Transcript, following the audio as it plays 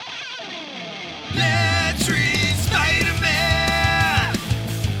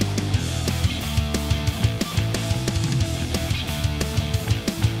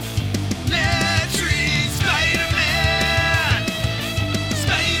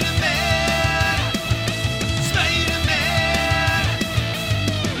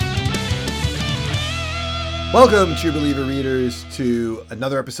Welcome, True Believer readers, to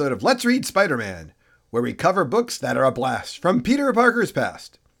another episode of Let's Read Spider-Man, where we cover books that are a blast from Peter Parker's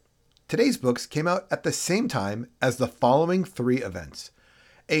past. Today's books came out at the same time as the following three events.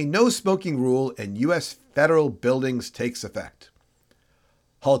 A no-smoking rule in U.S. federal buildings takes effect.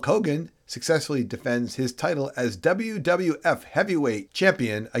 Hulk Hogan successfully defends his title as WWF Heavyweight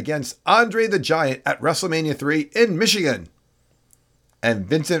Champion against Andre the Giant at WrestleMania 3 in Michigan. And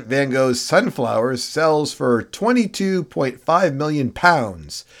Vincent van Gogh's Sunflowers sells for £22.5 million.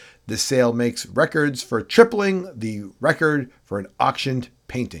 The sale makes records for tripling the record for an auctioned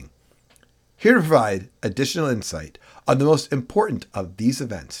painting. Here to provide additional insight on the most important of these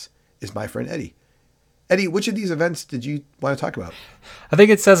events is my friend Eddie. Eddie, which of these events did you want to talk about? I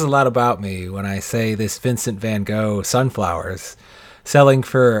think it says a lot about me when I say this Vincent van Gogh Sunflowers selling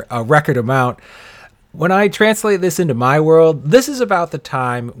for a record amount. When I translate this into my world, this is about the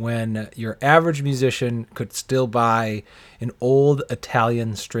time when your average musician could still buy an old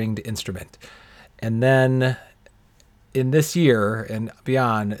Italian stringed instrument. And then in this year and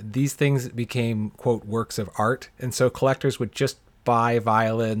beyond, these things became, quote, works of art. And so collectors would just buy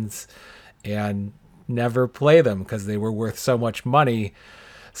violins and never play them because they were worth so much money.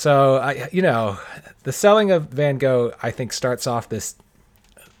 So, the selling of Van Gogh, I think, starts off this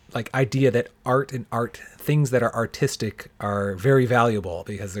idea that art, things that are artistic are very valuable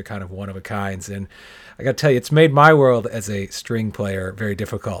because they're kind of one of a kinds. And I got to tell you, it's made my world as a string player very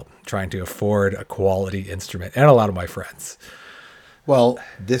difficult trying to afford a quality instrument, and a lot of my friends. Well,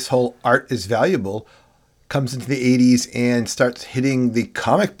 this whole art is valuable comes into the 80s and starts hitting the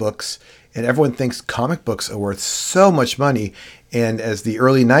comic books, and everyone thinks comic books are worth so much money. And as the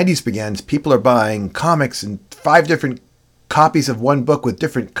early 90s begins, people are buying comics in 5 different copies of one book with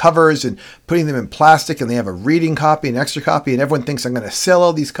different covers and putting them in plastic, and they have a reading copy, an extra copy, and everyone thinks I'm going to sell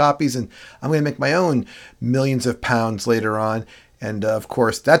all these copies and I'm going to make my own millions of pounds later on. And of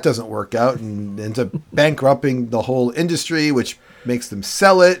course, that doesn't work out and ends up bankrupting the whole industry, which makes them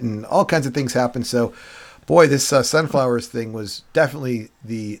sell it, and all kinds of things happen. So, boy, this Sunflowers thing was definitely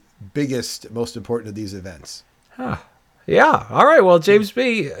the biggest, most important of these events. Huh. Yeah. All right. Well, James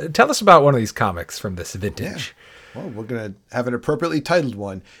B., tell us about one of these comics from this vintage. Yeah. Well, we're going to have an appropriately titled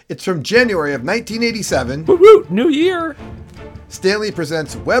one. It's from January of 1987. Woo-woo, new year. Stan Lee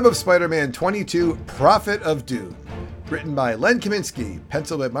presents Web of Spider-Man 22, Prophet of Doom. Written by Len Kaminski,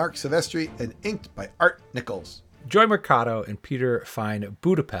 penciled by Mark Silvestri, and inked by Art Nichols. Joy Mercado and Peter find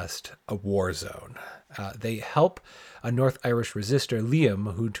Budapest a war zone. They help a North Irish resistor,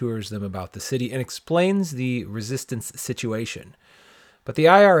 Liam, who tours them about the city and explains the resistance situation. But the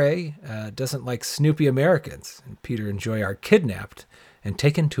IRA doesn't like snoopy Americans, and Peter and Joy are kidnapped and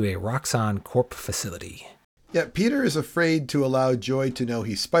taken to a Roxxon Corp facility. Yeah, Peter is afraid to allow Joy to know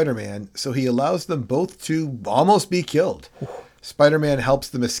he's Spider-Man, so he allows them both to almost be killed. Spider-Man helps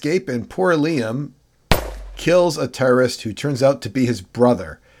them escape, and poor Liam kills a terrorist who turns out to be his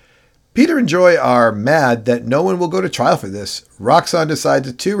brother. Peter and Joy are mad that no one will go to trial for this. Roxxon decides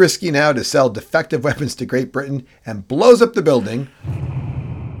it's too risky now to sell defective weapons to Great Britain and blows up the building,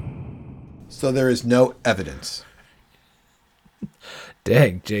 so there is no evidence.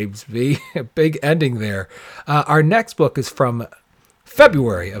 Dang, James B. Big ending there. Our next book is from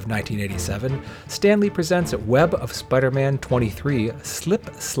February of 1987. Stan Lee presents Web of Spider-Man 23,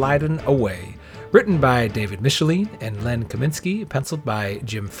 Slip Slidin' Away. Written by David Micheline and Len Kaminski, penciled by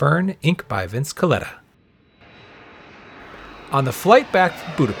Jim Fern, ink by Vince Coletta. On the flight back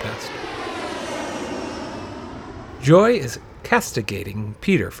to Budapest, Joy is castigating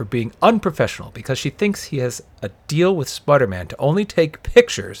Peter for being unprofessional because she thinks he has a deal with Spider-Man to only take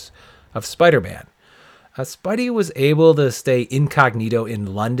pictures of Spider-Man. Spidey was able to stay incognito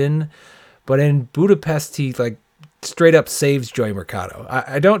in London, but in Budapest he straight up saves Joy Mercado.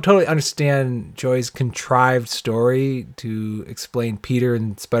 I don't totally understand Joy's contrived story to explain Peter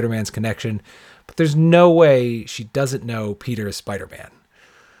and Spider-Man's connection, but there's no way she doesn't know Peter is Spider-Man.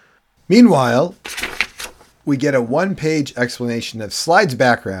 Meanwhile, we get a 1-page explanation of Slyde's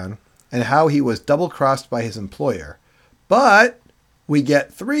background and how he was double-crossed by his employer. But we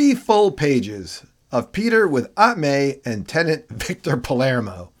get 3 full pages of Peter with Aunt May and tenant Victor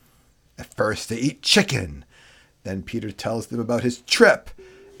Palermo. At first, they eat chicken. Then Peter tells them about his trip.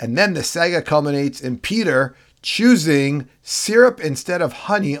 And then the saga culminates in Peter choosing syrup instead of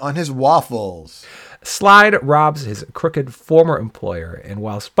honey on his waffles. Slyde robs his crooked former employer, and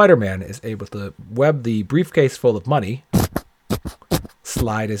while Spider-Man is able to web the briefcase full of money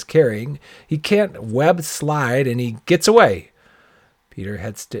Slyde is carrying, he can't web Slyde and he gets away. Peter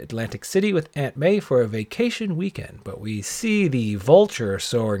heads to Atlantic City with Aunt May for a vacation weekend, but we see the Vulture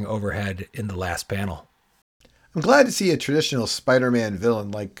soaring overhead in the last panel. I'm glad to see a traditional Spider-Man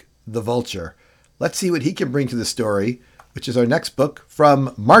villain like the Vulture. Let's see what he can bring to the story, which is our next book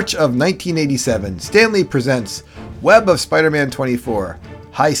from March of 1987. Stan Lee presents Web of Spider-Man 24,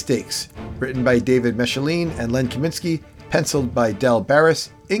 High Stakes, written by David Micheline and Len Kaminski, penciled by Del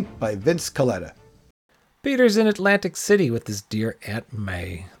Barris, inked by Vince Colletta. Peter's in Atlantic City with his dear Aunt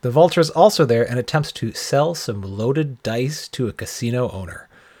May. The Vulture is also there and attempts to sell some loaded dice to a casino owner.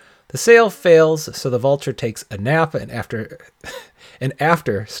 The sale fails, so the Vulture takes a nap and after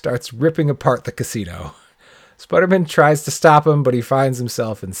starts ripping apart the casino. Spider-Man tries to stop him, but he finds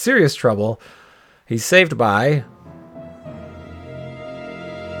himself in serious trouble. He's saved by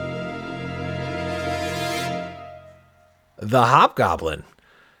the Hobgoblin.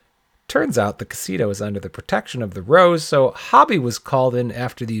 Turns out the casino is under the protection of the Rose, so Hobby was called in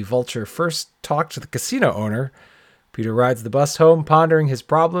after the Vulture first talked to the casino owner. Peter rides the bus home, pondering his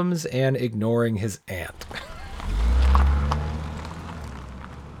problems and ignoring his aunt.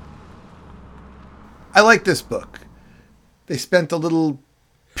 I like this book. They spent a little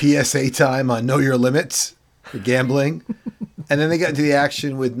PSA time on Know Your Limits for gambling, and then they got into the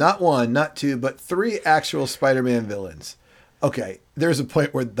action with not one, not two, but three actual Spider-Man villains. Okay, there's a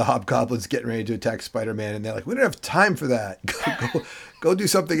point where the Hobgoblin's getting ready to attack Spider-Man, and they're like, we don't have time for that. Go do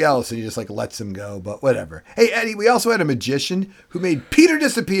something else. And he just like lets him go, but whatever. Hey, Eddie, we also had a magician who made Peter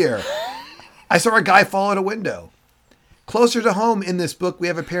disappear. I saw a guy fall out a window. Closer to home in this book, we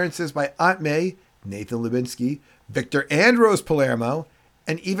have appearances by Aunt May, Nathan Lubinsky, Victor and Rose Palermo,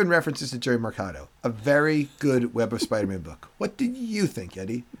 and even references to Jerry Mercado. A very good Web of Spider-Man book. What did you think,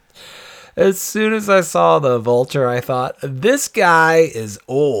 Eddie? As soon as I saw the Vulture, I thought, this guy is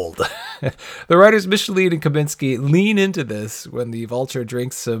old. The writers Micheline and Kaminski lean into this when the Vulture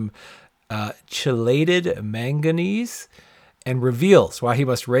drinks some chelated manganese and reveals why he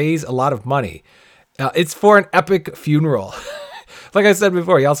must raise a lot of money. It's for an epic funeral. Like I said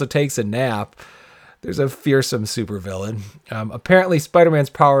before, he also takes a nap. There's a fearsome supervillain. Apparently,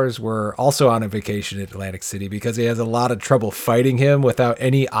 Spider-Man's powers were also on a vacation at Atlantic City because he has a lot of trouble fighting him without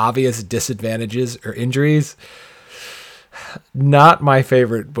any obvious disadvantages or injuries. Not my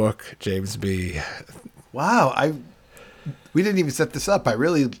favorite book, James B. Wow, we didn't even set this up. I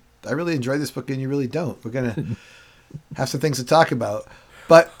really enjoy this book, and you really don't. We're gonna have some things to talk about,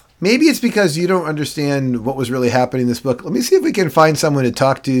 but maybe it's because you don't understand what was really happening in this book. Let me see if we can find someone to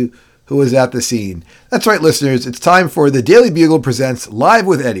talk to who was at the scene. That's right, listeners. It's time for the Daily Bugle presents Live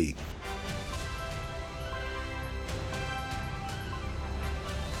with Eddie.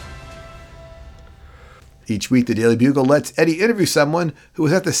 Each week, the Daily Bugle lets Eddie interview someone who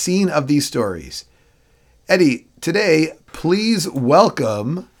was at the scene of these stories. Eddie, today, please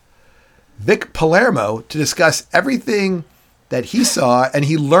welcome Vic Palermo to discuss everything that he saw and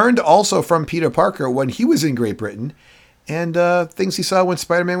he learned also from Peter Parker when he was in Great Britain, and things he saw when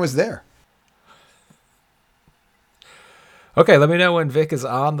Spider-Man was there. Okay, let me know when Vic is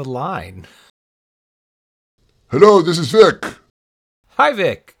on the line. Hello, this is Vic. Hi,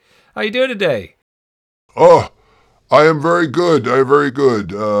 Vic. How you doing today? Oh, I am very good.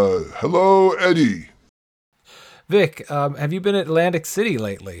 Hello, Eddie. Vic, have you been at Atlantic City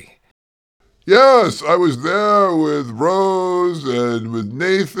lately? Yes, I was there with Rose and with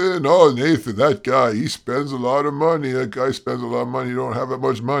Nathan. Oh, Nathan, that guy, he spends a lot of money. That guy spends a lot of money. He don't have that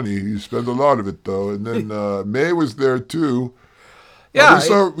much money. He spends a lot of it, though. And then May was there, too. Yeah.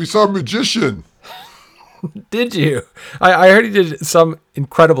 We saw a magician. Did you? I heard he did some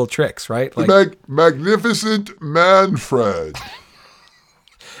incredible tricks, right? Like Magnificent Manfred.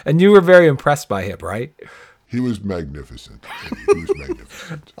 And you were very impressed by him, right? He was magnificent. He was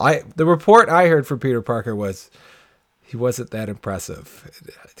magnificent. The report I heard from Peter Parker was he wasn't that impressive.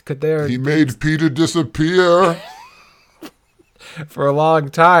 He made Peter disappear. For a long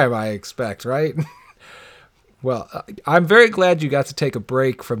time, I expect, right? Well, I'm very glad you got to take a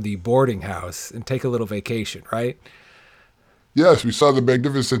break from the boarding house and take a little vacation, right? Yes, we saw the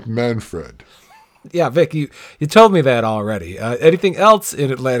Magnificent Manfred. Yeah, Vic, you told me that already. Anything else in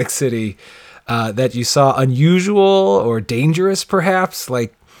Atlantic City that you saw unusual or dangerous, perhaps?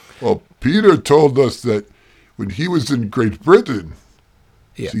 Well, Peter told us that when he was in Great Britain,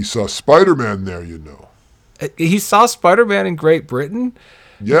 he saw Spider-Man there, you know. He saw Spider-Man in Great Britain?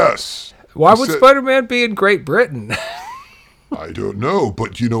 Yes. Why would Spider-Man be in Great Britain? I don't know,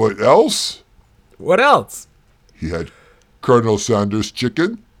 but you know what else? What else? He had Colonel Sanders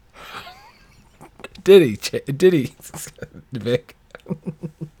chicken. Did he, Vic?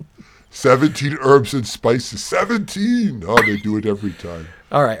 17 herbs and spices. 17! Oh, they do it every time.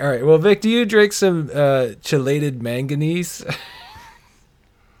 All right. Well, Vic, do you drink some chelated manganese?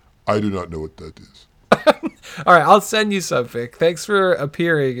 I do not know what that is. All right, I'll send you some, Vic. Thanks for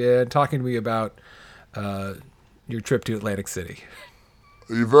appearing and talking to me about your trip to Atlantic City.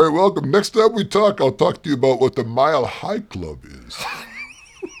 You're very welcome. Next time we talk, I'll talk to you about what the Mile High Club is.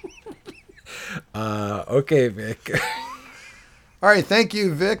 Okay, Vic. All right, thank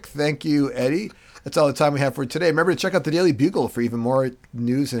you, Vic. Thank you, Eddie. That's all the time we have for today. Remember to check out the Daily Bugle for even more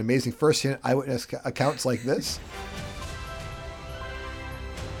news and amazing first-hand eyewitness accounts like this.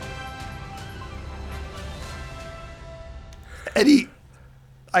 Eddie,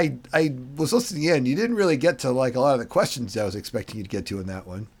 I was listening in. You didn't really get to like a lot of the questions I was expecting you to get to in that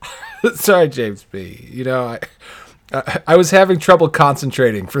one. Sorry, James B. You know, I was having trouble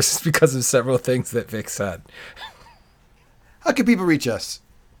concentrating because of several things that Vic said. How can people reach us?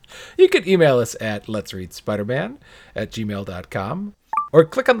 You can email us at letsreadspiderman@gmail.com or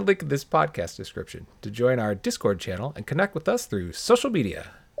click on the link in this podcast description to join our Discord channel and connect with us through social media.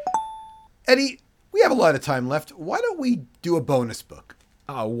 Eddie, we have a lot of time left. Why don't we do a bonus book?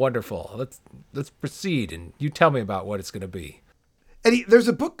 Oh, wonderful. Let's proceed, and you tell me about what it's going to be. Eddie, there's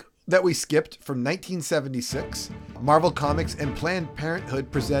a book that we skipped from 1976. Marvel Comics and Planned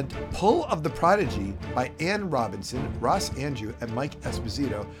Parenthood present Pull of the Prodigy by Ann Robinson, Ross Andrew, and Mike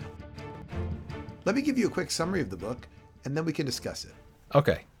Esposito. Let me give you a quick summary of the book, and then we can discuss it.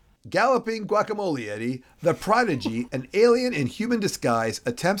 Okay. Galloping guacamole, Eddie, the Prodigy, an alien in human disguise,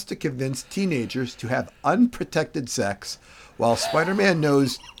 attempts to convince teenagers to have unprotected sex, while Spider-Man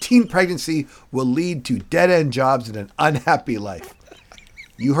knows teen pregnancy will lead to dead-end jobs and an unhappy life.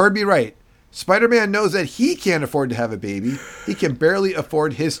 You heard me right. Spider-Man knows that he can't afford to have a baby. He can barely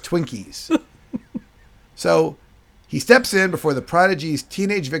afford his Twinkies. So he steps in before the Prodigy's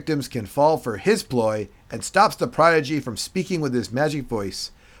teenage victims can fall for his ploy and stops the Prodigy from speaking with his magic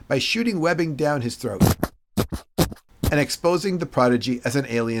voice by shooting webbing down his throat and exposing the Prodigy as an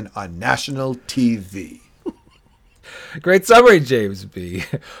alien on national TV. Great summary, James B.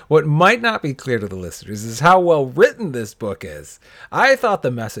 What might not be clear to the listeners is how well written this book is. I thought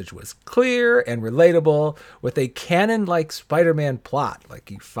the message was clear and relatable with a canon-like Spider-Man plot. Like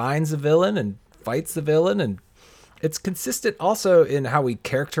he finds the villain and fights the villain, and it's consistent also in how we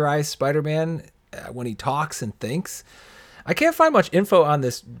characterize Spider-Man when he talks and thinks. I can't find much info on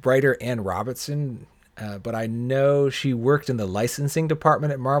this writer, Ann Robinson, but I know she worked in the licensing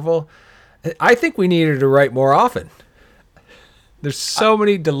department at Marvel. I think we need her to write more often. There's so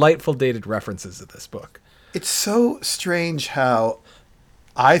many delightful dated references in this book. It's so strange how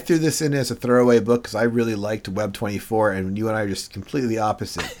I threw this in as a throwaway book because I really liked Web 24, and you and I are just completely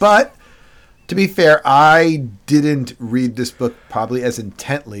opposite. But to be fair, I didn't read this book probably as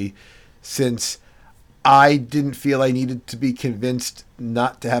intently since I didn't feel I needed to be convinced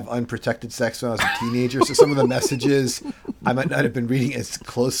not to have unprotected sex when I was a teenager. So some of the messages I might not have been reading as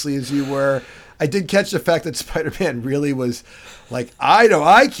closely as you were. I did catch the fact that Spider-Man really was like, I know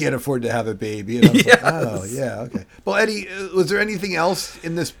I can't afford to have a baby. And I was like, oh, yeah, okay. Well, Eddie, was there anything else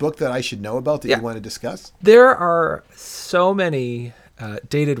in this book that I should know about that you want to discuss? There are so many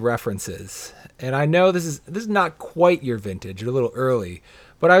dated references. And I know this is not quite your vintage. You're a little early.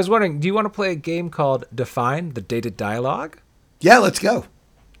 But I was wondering, do you want to play a game called Define the Dated Dialogue? Yeah, let's go.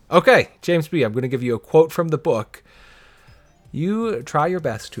 Okay, James B., I'm going to give you a quote from the book. You try your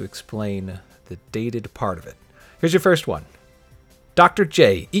best to explain the dated part of it. Here's your first one. Dr.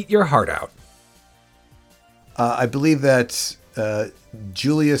 J, eat your heart out. I believe that's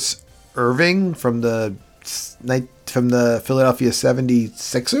Julius Irving from the Philadelphia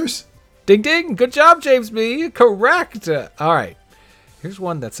 76ers. Ding, ding. Good job, James B. Correct. All right. Here's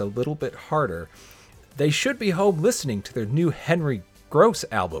one that's a little bit harder. They should be home listening to their new Henry Gross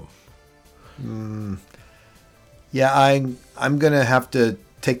album. Yeah, I'm going to have to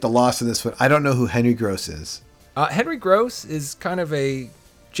take the loss in this one. I don't know who Henry Gross is. Henry Gross is kind of a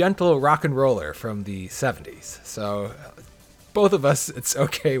gentle rock and roller from the 70s. So both of us, it's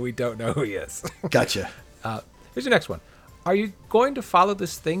okay. We don't know who he is. Gotcha. Here's your next one. Are you going to follow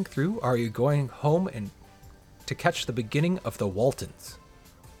this thing through? Or are you going home and to catch the beginning of the Waltons?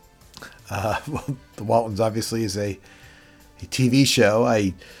 Well, the Waltons obviously is a TV show.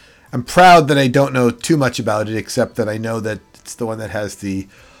 I'm proud that I don't know too much about it, except that I know that it's the one that has the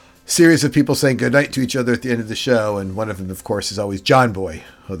series of people saying goodnight to each other at the end of the show. And one of them, of course, is always John Boy,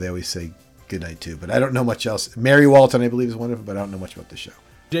 who they always say goodnight to. But I don't know much else. Mary Walton, I believe, is one of them, but I don't know much about the show.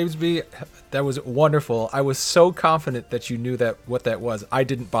 James B., that was wonderful. I was so confident that you knew what that was. I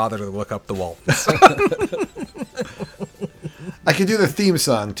didn't bother to look up the Waltons. I can do the theme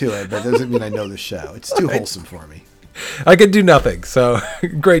song to it, but that doesn't mean I know the show. It's too wholesome for me. I can do nothing, so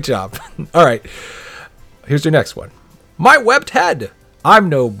great job. All right, here's your next one. My webbed head. I'm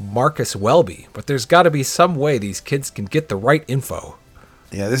no Marcus Welby, but there's got to be some way these kids can get the right info.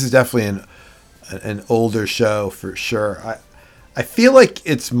 Yeah, this is definitely an older show for sure. I feel like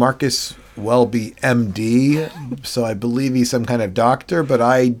it's Marcus Welby, MD, so I believe he's some kind of doctor, but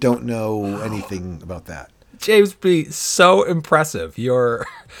I don't know anything about that. James B., so impressive. Your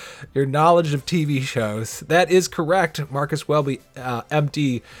knowledge of TV shows. That is correct, Marcus Welby,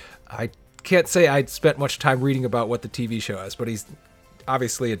 MD. I can't say I spent much time reading about what the TV show is, but he's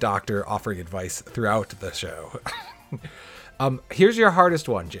obviously a doctor offering advice throughout the show. Here's your hardest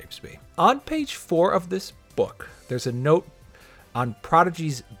one, James B. On page 4 of this book, there's a note on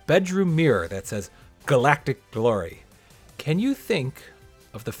Prodigy's bedroom mirror that says, Galactic Glory. Can you think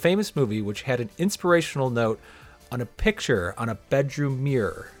of the famous movie which had an inspirational note on a picture on a bedroom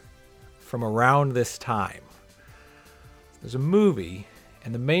mirror from around this time? There's a movie,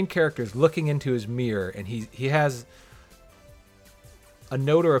 and the main character is looking into his mirror, and he has a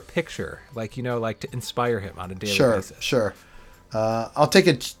note or a picture, like to inspire him on a daily basis. Sure. I'll take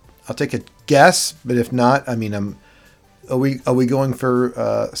a guess, but if not, I mean, are we going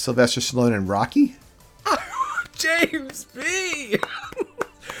for Sylvester Stallone and Rocky? James B.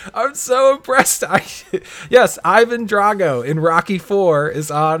 I'm so impressed. Yes, Ivan Drago in Rocky 4 is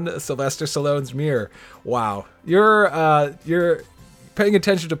on Sylvester Stallone's mirror. Wow, you're paying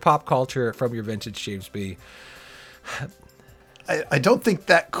attention to pop culture from your vintage, James B. I don't think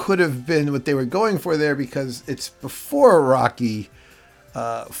that could have been what they were going for there, because it's before Rocky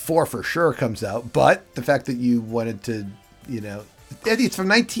 4 for sure comes out. But the fact that you wanted to, it's from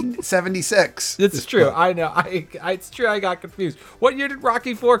 1976. It's true. Book. I know. It's true. I got confused. What year did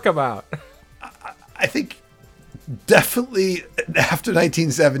Rocky 4 come out? I think definitely after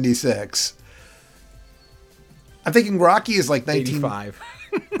 1976. I'm thinking Rocky is like 85.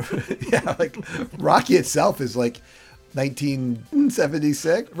 Yeah, like Rocky itself is like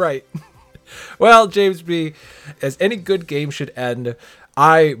 1976. Right. Well, James B., as any good game should end,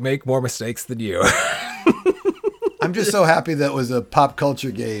 I make more mistakes than you. I'm just so happy that was a pop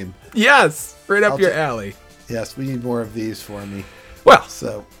culture game. Yes, right up your alley. Yes, we need more of these for me. Well,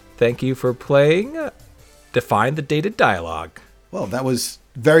 thank you for playing Define the Dated Dialogue. Well, that was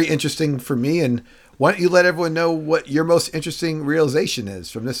very interesting for me, and why don't you let everyone know what your most interesting realization is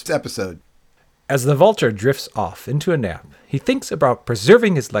from this episode? As the Vulture drifts off into a nap, he thinks about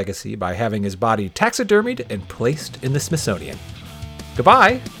preserving his legacy by having his body taxidermied and placed in the Smithsonian.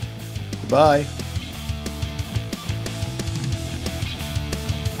 Goodbye. Goodbye.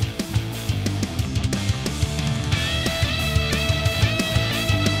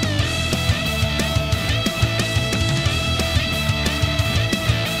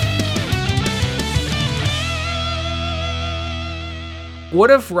 What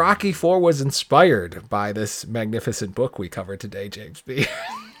if Rocky IV was inspired by this magnificent book we covered today, James B?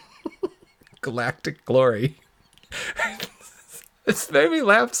 Galactic Glory. It's made me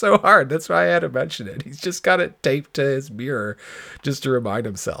laugh so hard. That's why I had to mention it. He's just got it taped to his mirror just to remind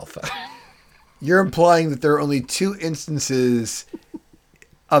himself. You're implying that there are only 2 instances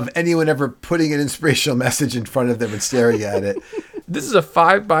of anyone ever putting an inspirational message in front of them and staring at it. This is a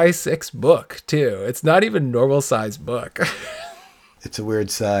 5x6 book, too. It's not even a normal size book. It's a weird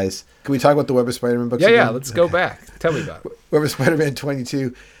size. Can we talk about the Web of Spider-Man books again? Yeah, let's go back. Tell me about it. Web of Spider-Man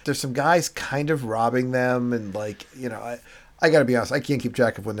 22. There's some guys kind of robbing them, and I got to be honest, I can't keep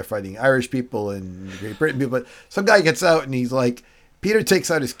track of when they're fighting Irish people and Great Britain people, but some guy gets out and he's like, Peter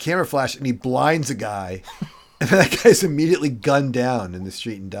takes out his camera flash and he blinds a guy, and then that guy's immediately gunned down in the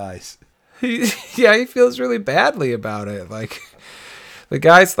street and dies. He feels really badly about it. Like, the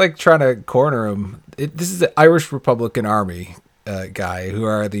guy's like trying to corner him. This is the Irish Republican Army guy, who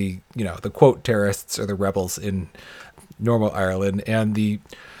are the quote terrorists or the rebels in normal Ireland, and the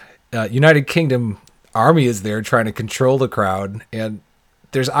United Kingdom Army is there trying to control the crowd, and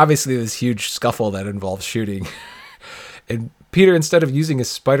there's obviously this huge scuffle that involves shooting. And Peter, instead of using his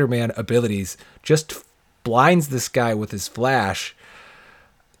Spider-Man abilities, just blinds this guy with his flash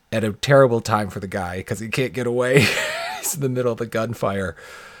at a terrible time for the guy because he can't get away. He's in the middle of the gunfire.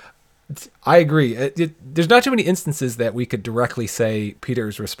 I agree. There's not too many instances that we could directly say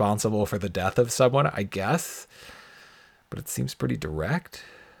Peter's responsible for the death of someone, I guess. But it seems pretty direct,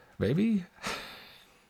 maybe.